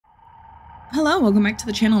Hello, welcome back to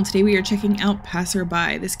the channel. Today we are checking out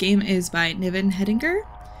Passerby. This game is by Niven Hedinger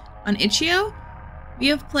on Itch.io. We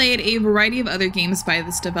have played a variety of other games by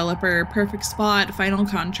this developer, Perfect Spot, Final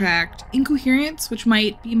Contract, Incoherence, which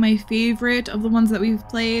might be my favorite of the ones that we've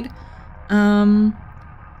played. And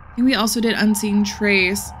we also did Unseen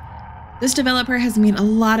Trace. This developer has made a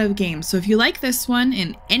lot of games, so if you like this one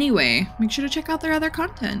in any way, make sure to check out their other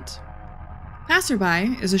content.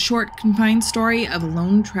 Passerby is a short, confined story of a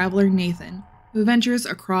lone traveler, Nathan, who ventures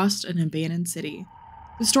across an abandoned city.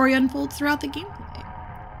 The story unfolds throughout the gameplay.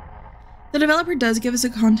 The developer does give us a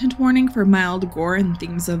content warning for mild gore and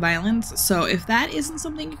themes of violence, so if that isn't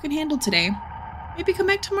something you can handle today, maybe come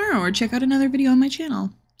back tomorrow or check out another video on my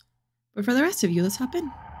channel. But for the rest of you, let's hop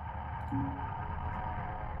in.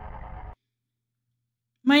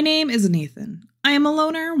 My name is Nathan. I am a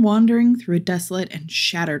loner wandering through a desolate and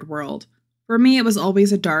shattered world. For me, it was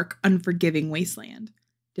always a dark, unforgiving wasteland.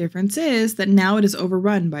 Difference is that now it is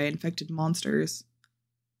overrun by infected monsters.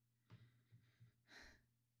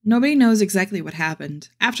 Nobody knows exactly what happened.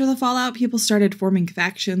 After the fallout, people started forming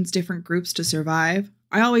factions, different groups to survive.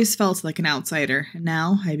 I always felt like an outsider, and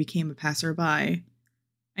now I became a passerby.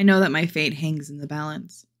 I know that my fate hangs in the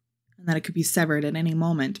balance, and that it could be severed at any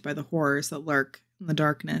moment by the horrors that lurk in the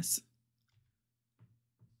darkness.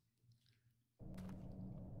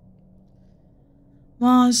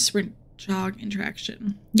 Laws, sprint, jog,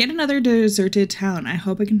 interaction. Yet another deserted town. I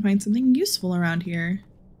hope I can find something useful around here.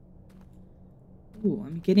 Ooh,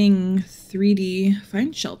 I'm getting 3D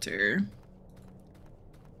find shelter.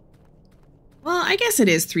 Well, I guess it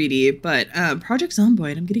is 3D, but Project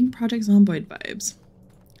Zomboid. I'm getting Project Zomboid vibes.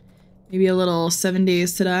 Maybe a little 7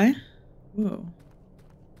 Days to Die. Whoa.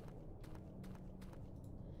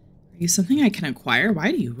 Are you something I can acquire?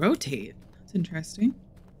 Why do you rotate? That's interesting.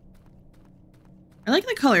 I like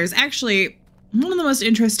the colors. Actually, one of the most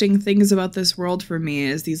interesting things about this world for me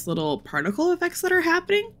is these little particle effects that are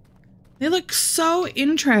happening. They look so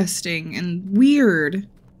interesting and weird.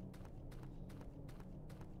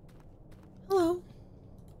 Hello.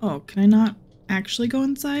 Oh, can I not actually go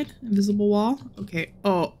inside? Invisible wall? Okay.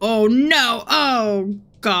 Oh no! Oh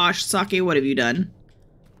gosh, Saki, what have you done?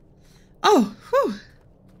 Oh, whew.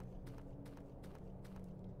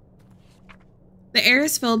 The air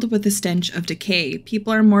is filled with the stench of decay.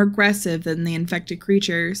 People are more aggressive than the infected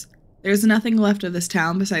creatures. There's nothing left of this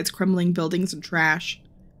town besides crumbling buildings and trash.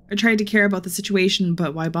 I tried to care about the situation,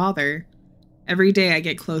 but why bother? Every day I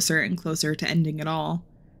get closer and closer to ending it all.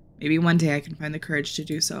 Maybe one day I can find the courage to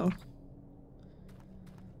do so.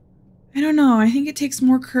 I don't know, I think it takes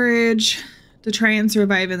more courage to try and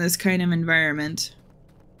survive in this kind of environment.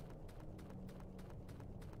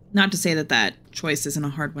 Not to say that that choice isn't a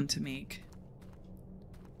hard one to make.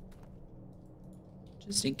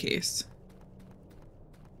 Just in case.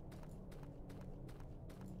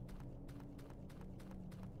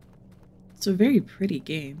 It's a very pretty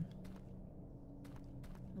game.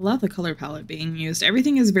 I love the color palette being used.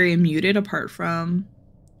 Everything is very muted apart from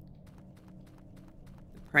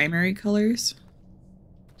the primary colors.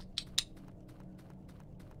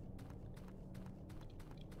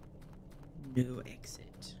 No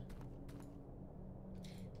exit.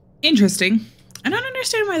 Interesting. I don't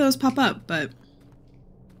understand why those pop up, but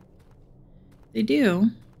they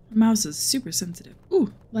do. My mouse is super sensitive.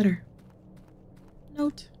 Ooh, letter.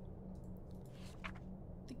 Note.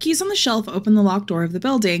 The keys on the shelf open the locked door of the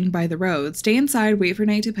building by the road. Stay inside, wait for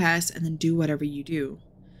night to pass, and then do whatever you do.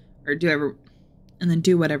 And then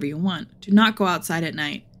do whatever you want. Do not go outside at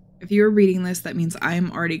night. If you are reading this, that means I am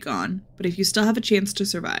already gone. But if you still have a chance to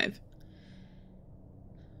survive.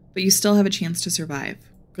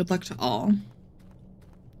 Good luck to all.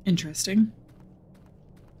 Interesting.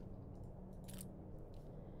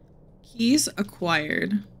 Keys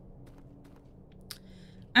acquired.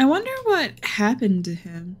 I wonder what happened to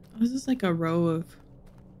him. Oh, this is like a row of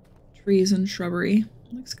trees and shrubbery.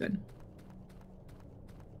 Looks good.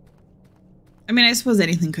 I mean, I suppose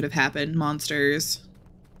anything could have happened. Monsters.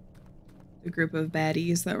 The group of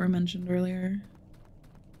baddies that were mentioned earlier.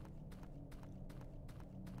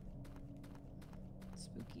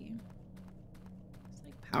 Spooky. It's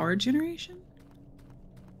like power generation?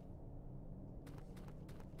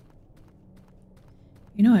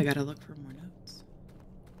 You know I gotta look for more notes.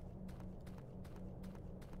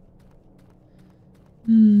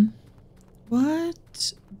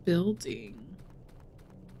 What building?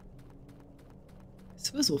 I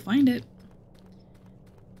suppose we'll find it.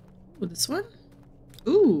 Oh, this one?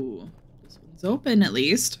 Ooh, this one's open at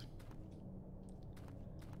least.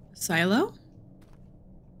 Silo? Okay,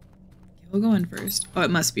 we'll go in first. Oh,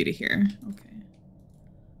 it must be to here. Okay.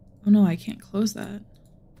 Oh no, I can't close that.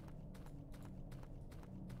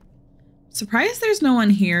 Surprised there's no one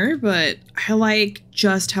here, but I like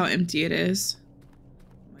just how empty it is.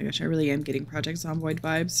 Oh my gosh, I really am getting Project Zomboid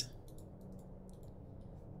vibes.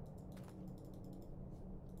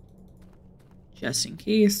 Just in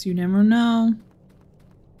case, you never know.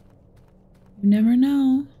 You never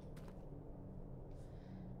know.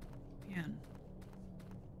 Man.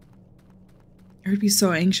 I would be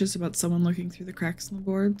so anxious about someone looking through the cracks in the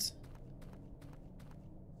boards.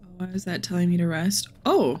 Why is that telling me to rest?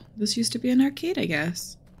 Oh, this used to be an arcade, I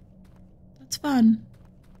guess. That's fun.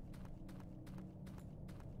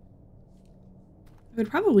 I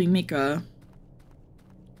would probably make a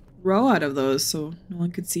row out of those so no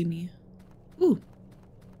one could see me. Ooh.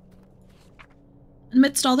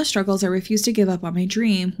 Amidst all the struggles, I refuse to give up on my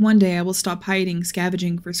dream. One day I will stop hiding,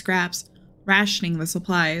 scavenging for scraps, rationing the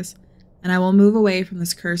supplies, and I will move away from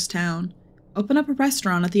this cursed town. Open up a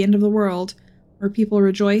restaurant at the end of the world, where people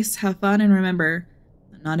rejoice, have fun, and remember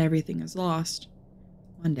that not everything is lost.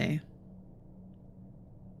 One day.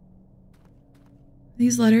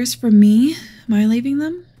 These letters from me? Am I leaving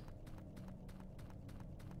them?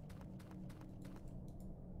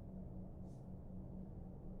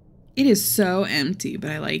 It is so empty, but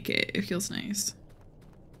I like it. It feels nice.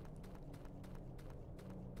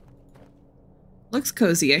 Looks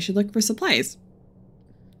cozy. I should look for supplies.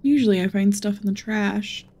 Usually I find stuff in the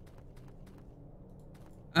trash.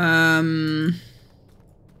 Oh.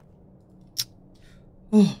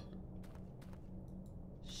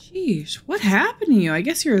 Sheesh. What happened to you? I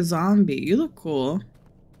guess you're a zombie. You look cool.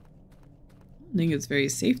 I don't think it's very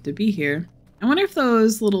safe to be here. I wonder if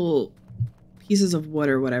those little pieces of wood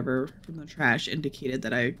or whatever from the trash indicated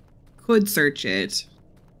that I could search it.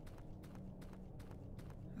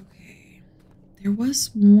 Okay. There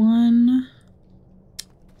was one.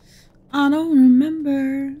 I don't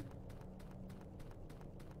remember.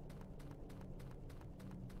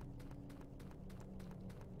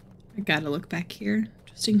 I gotta look back here,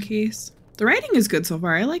 just in case. The writing is good so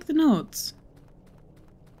far. I like the notes.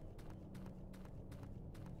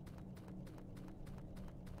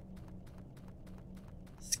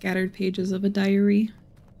 Scattered pages of a diary.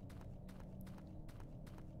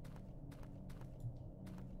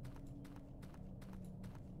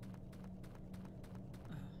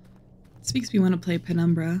 This makes me want to play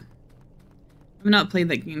Penumbra. I've not played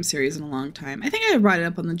that game series in a long time. I think I brought it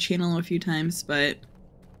up on the channel a few times, but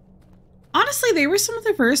honestly, they were some of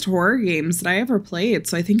the first horror games that I ever played,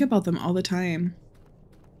 so I think about them all the time.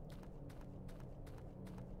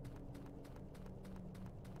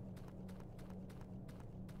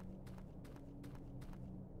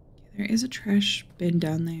 There is a trash bin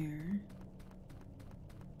down there.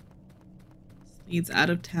 This leads out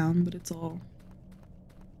of town, but it's all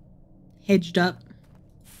hedged up.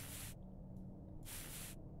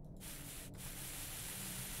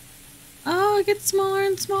 Oh, it gets smaller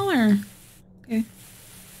and smaller. Okay.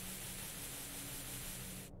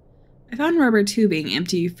 I found rubber tubing,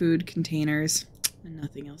 empty food containers, and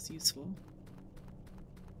nothing else useful.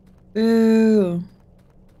 Boo.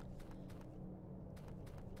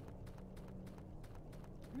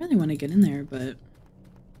 I really want to get in there, but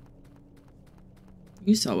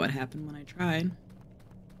you saw what happened when I tried.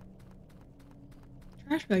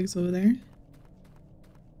 Trash bags over there.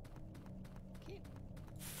 Okay.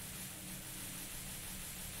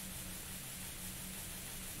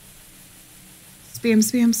 Spam,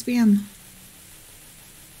 spam, spam.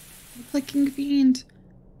 The clicking fiend.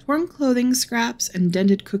 Torn clothing scraps and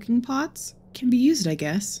dented cooking pots can be used, I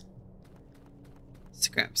guess.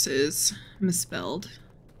 Scraps is misspelled.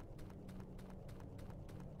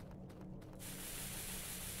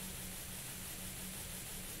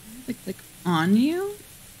 Click on you?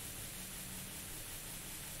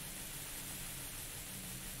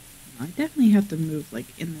 I definitely have to move like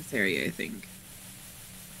in this area, I think.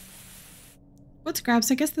 What scraps?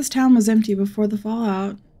 I guess this town was empty before the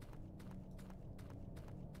fallout.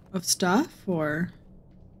 Of stuff, or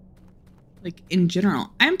like in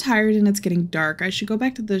general? I'm tired and it's getting dark. I should go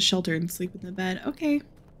back to the shelter and sleep in the bed. Okay.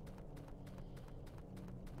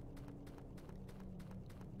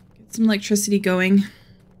 Get some electricity going.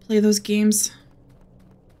 Play those games.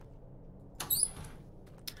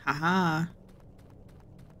 Haha.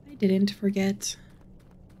 I didn't forget.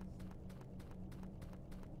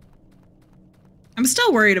 I'm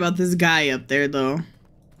still worried about this guy up there, though.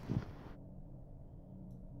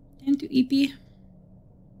 Didn't do EP.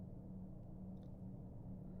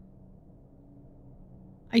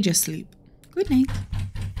 I just sleep. Good night.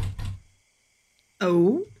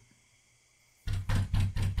 Oh.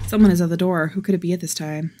 Someone is at the door. Who could it be at this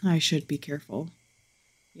time? I should be careful.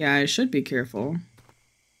 Yeah, I should be careful.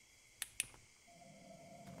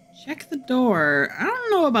 Check the door. I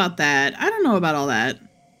don't know about that. I don't know about all that.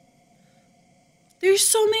 There's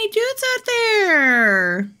so many dudes out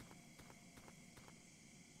there.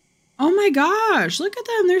 Oh my gosh, look at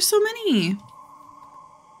them. There's so many.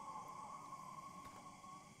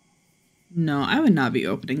 No, I would not be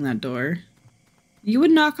opening that door. You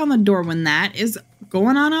would knock on the door when that is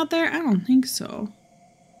going on out there? I don't think so.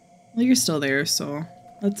 Well, you're still there, so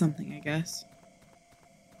that's something, I guess.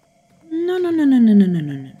 No, no, no, no, no, no, no,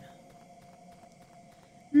 no, no.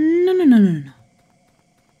 No, no, no, no, no.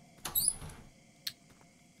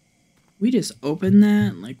 We just opened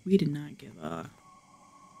that like we did not give a...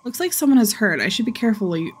 Looks like someone is hurt. I should be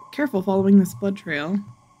careful following this blood trail.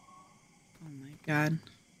 Oh my god.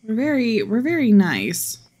 We're very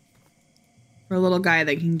nice. For a little guy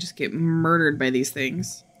that can just get murdered by these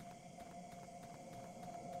things.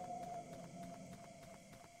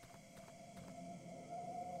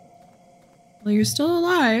 Well, you're still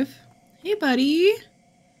alive. Hey, buddy.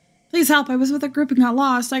 Please help. I was with a group and got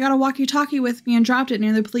lost. I got a walkie-talkie with me and dropped it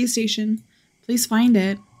near the police station. Please find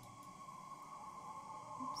it.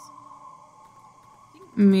 Oops. I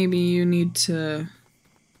think maybe you need to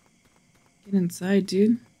get inside,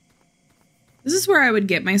 dude. This is where I would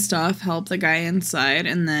get my stuff, help the guy inside,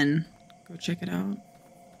 and then go check it out.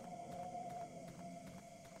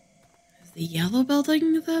 Is the yellow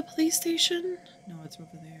building the police station? No, it's over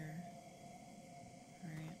there.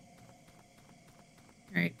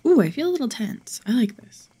 Alright. Ooh, I feel a little tense. I like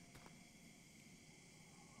this.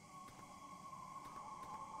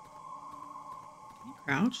 Can you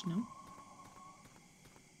crouch? No.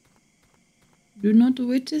 Do not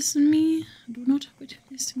witness me. Do not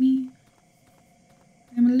witness me.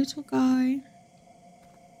 I'm a little guy.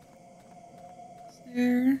 Is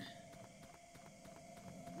there...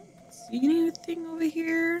 I don't see anything over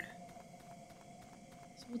here.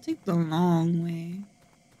 So we'll take the long way.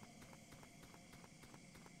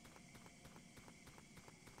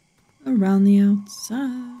 Around the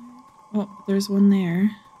outside. Oh, there's one there.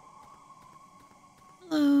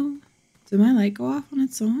 Hello. Did my light go off on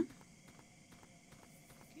its own?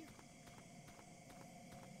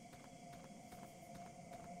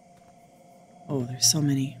 Oh, there's so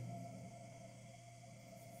many.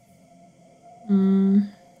 You're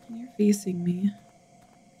facing me.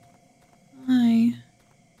 Hi.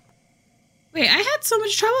 Wait, I had so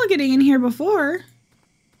much trouble getting in here before.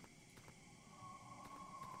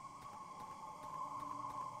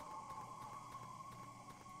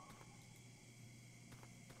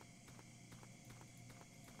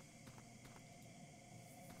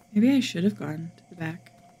 Maybe I should have gone to the back.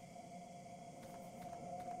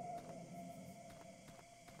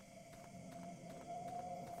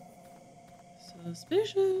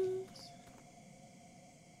 Suspicious. Oh,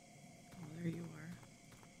 there you are.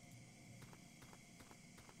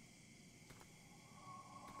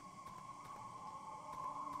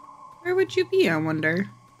 Where would you be, I wonder?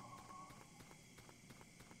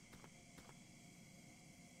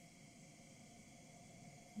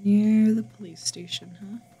 Near the police station,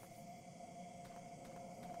 huh?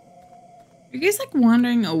 Are you guys like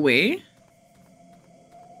wandering away?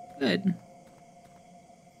 Good. Oh,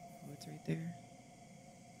 it's right there.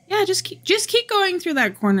 Yeah, just keep going through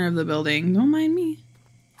that corner of the building. Don't mind me.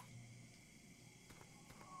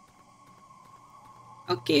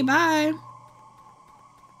 Okay, bye.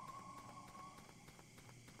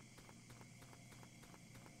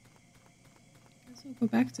 Guess we'll go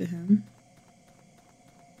back to him.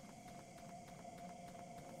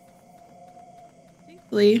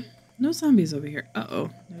 Thankfully, no zombies over here. Uh-oh,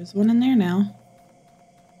 there's one in there now.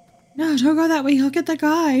 No, don't go that way. He'll get the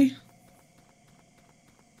guy.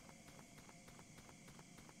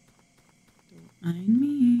 Don't mind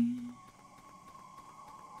me.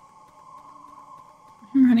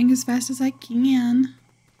 I'm running as fast as I can.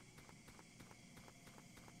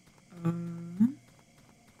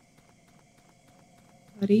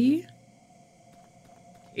 Buddy?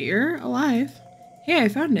 Okay, you're alive. Hey, I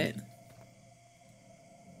found it.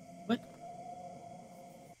 What?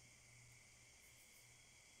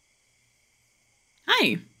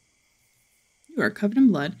 Hi. You are covered in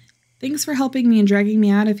blood. Thanks for helping me and dragging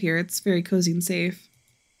me out of here. It's very cozy and safe.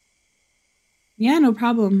 Yeah, no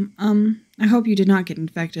problem. I hope you did not get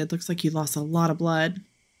infected. Looks like you lost a lot of blood.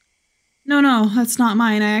 No, that's not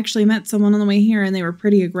mine. I actually met someone on the way here and they were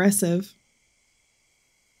pretty aggressive.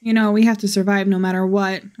 You know, we have to survive no matter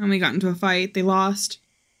what. And we got into a fight. They lost.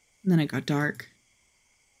 And then it got dark.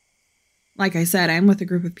 Like I said, I'm with a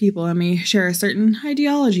group of people and we share a certain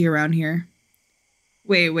ideology around here.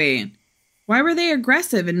 Wait. Why were they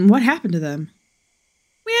aggressive and what happened to them?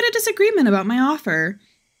 We had a disagreement about my offer.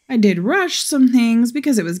 I did rush some things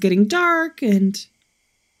because it was getting dark, and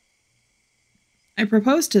I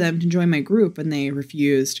proposed to them to join my group and they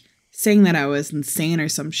refused, saying that I was insane or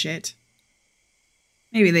some shit.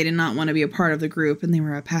 Maybe they did not want to be a part of the group and they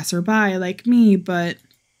were a passerby like me, but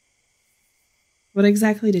what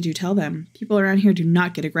exactly did you tell them? People around here do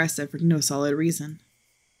not get aggressive for no solid reason.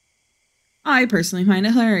 I personally find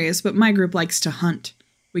it hilarious, but my group likes to hunt.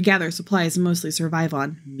 We gather supplies and mostly survive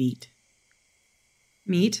on meat.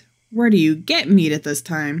 Meat? Where do you get meat at this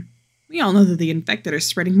time? We all know that the infected are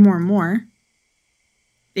spreading more and more.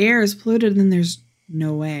 The air is polluted and there's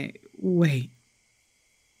no way. Wait.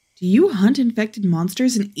 Do you hunt infected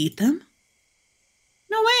monsters and eat them?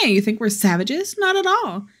 No way, you think we're savages? Not at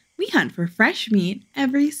all. We hunt for fresh meat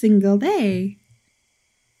every single day.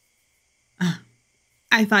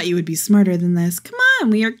 I thought you would be smarter than this. Come on,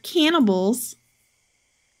 we are cannibals.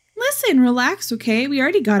 Listen, relax, okay? We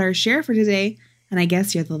already got our share for today, and I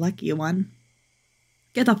guess you're the lucky one.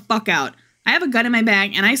 Get the fuck out. I have a gun in my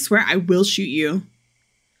bag, and I swear I will shoot you.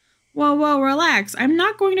 Whoa, relax. I'm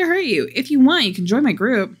not going to hurt you. If you want, you can join my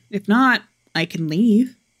group. If not, I can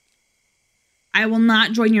leave. I will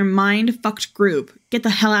not join your mind-fucked group. Get the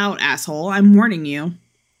hell out, asshole. I'm warning you.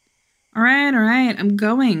 All right. I'm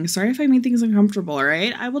going. Sorry if I made things uncomfortable, all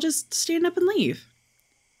right? I will just stand up and leave.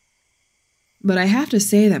 But I have to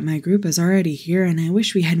say that my group is already here, and I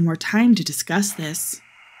wish we had more time to discuss this.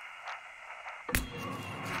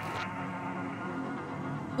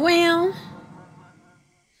 Well,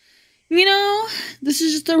 you know, this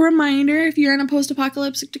is just a reminder if you're in a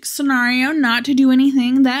post-apocalyptic scenario not to do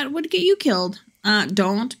anything that would get you killed.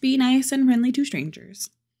 Don't be nice and friendly to strangers.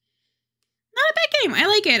 Not a bad game. I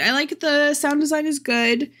like it. I like the sound design is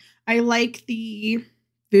good. I like the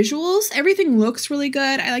visuals. Everything looks really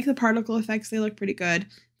good. I like the particle effects. They look pretty good.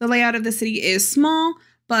 The layout of the city is small,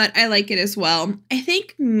 but I like it as well. I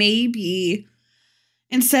think maybe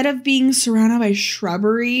instead of being surrounded by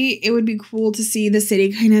shrubbery, it would be cool to see the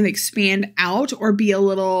city kind of expand out or be a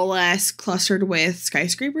little less clustered with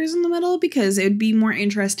skyscrapers in the middle, because it would be more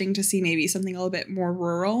interesting to see maybe something a little bit more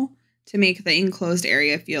rural to make the enclosed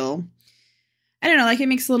area feel, I don't know, like it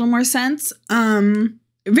makes a little more sense.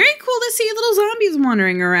 Very cool to see little zombies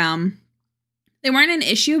wandering around. They weren't an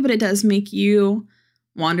issue, but it does make you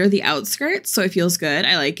wander the outskirts, so it feels good.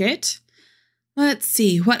 I like it. Let's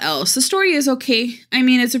see, what else? The story is okay. I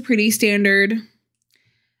mean, it's a pretty standard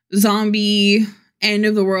zombie end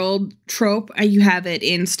of the world trope. You have it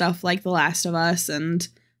in stuff like The Last of Us and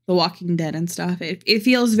The Walking Dead and stuff. It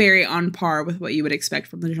feels very on par with what you would expect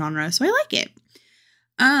from the genre, so I like it.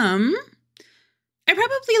 I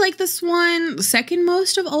probably like this one second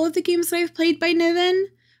most of all of the games that I've played by Niven.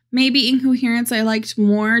 Maybe Incoherence I liked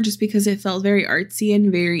more just because it felt very artsy and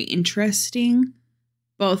very interesting,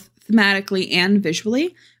 both thematically and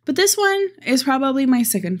visually. But this one is probably my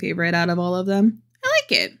second favorite out of all of them. I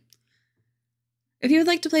like it. If you would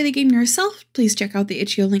like to play the game yourself, please check out the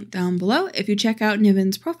itch.io link down below. If you check out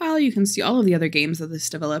Niven's profile, you can see all of the other games that this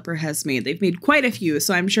developer has made. They've made quite a few,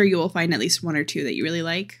 so I'm sure you will find at least one or two that you really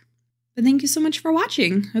like. But thank you so much for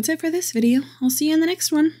watching. That's it for this video. I'll see you in the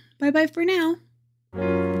next one. Bye-bye for now.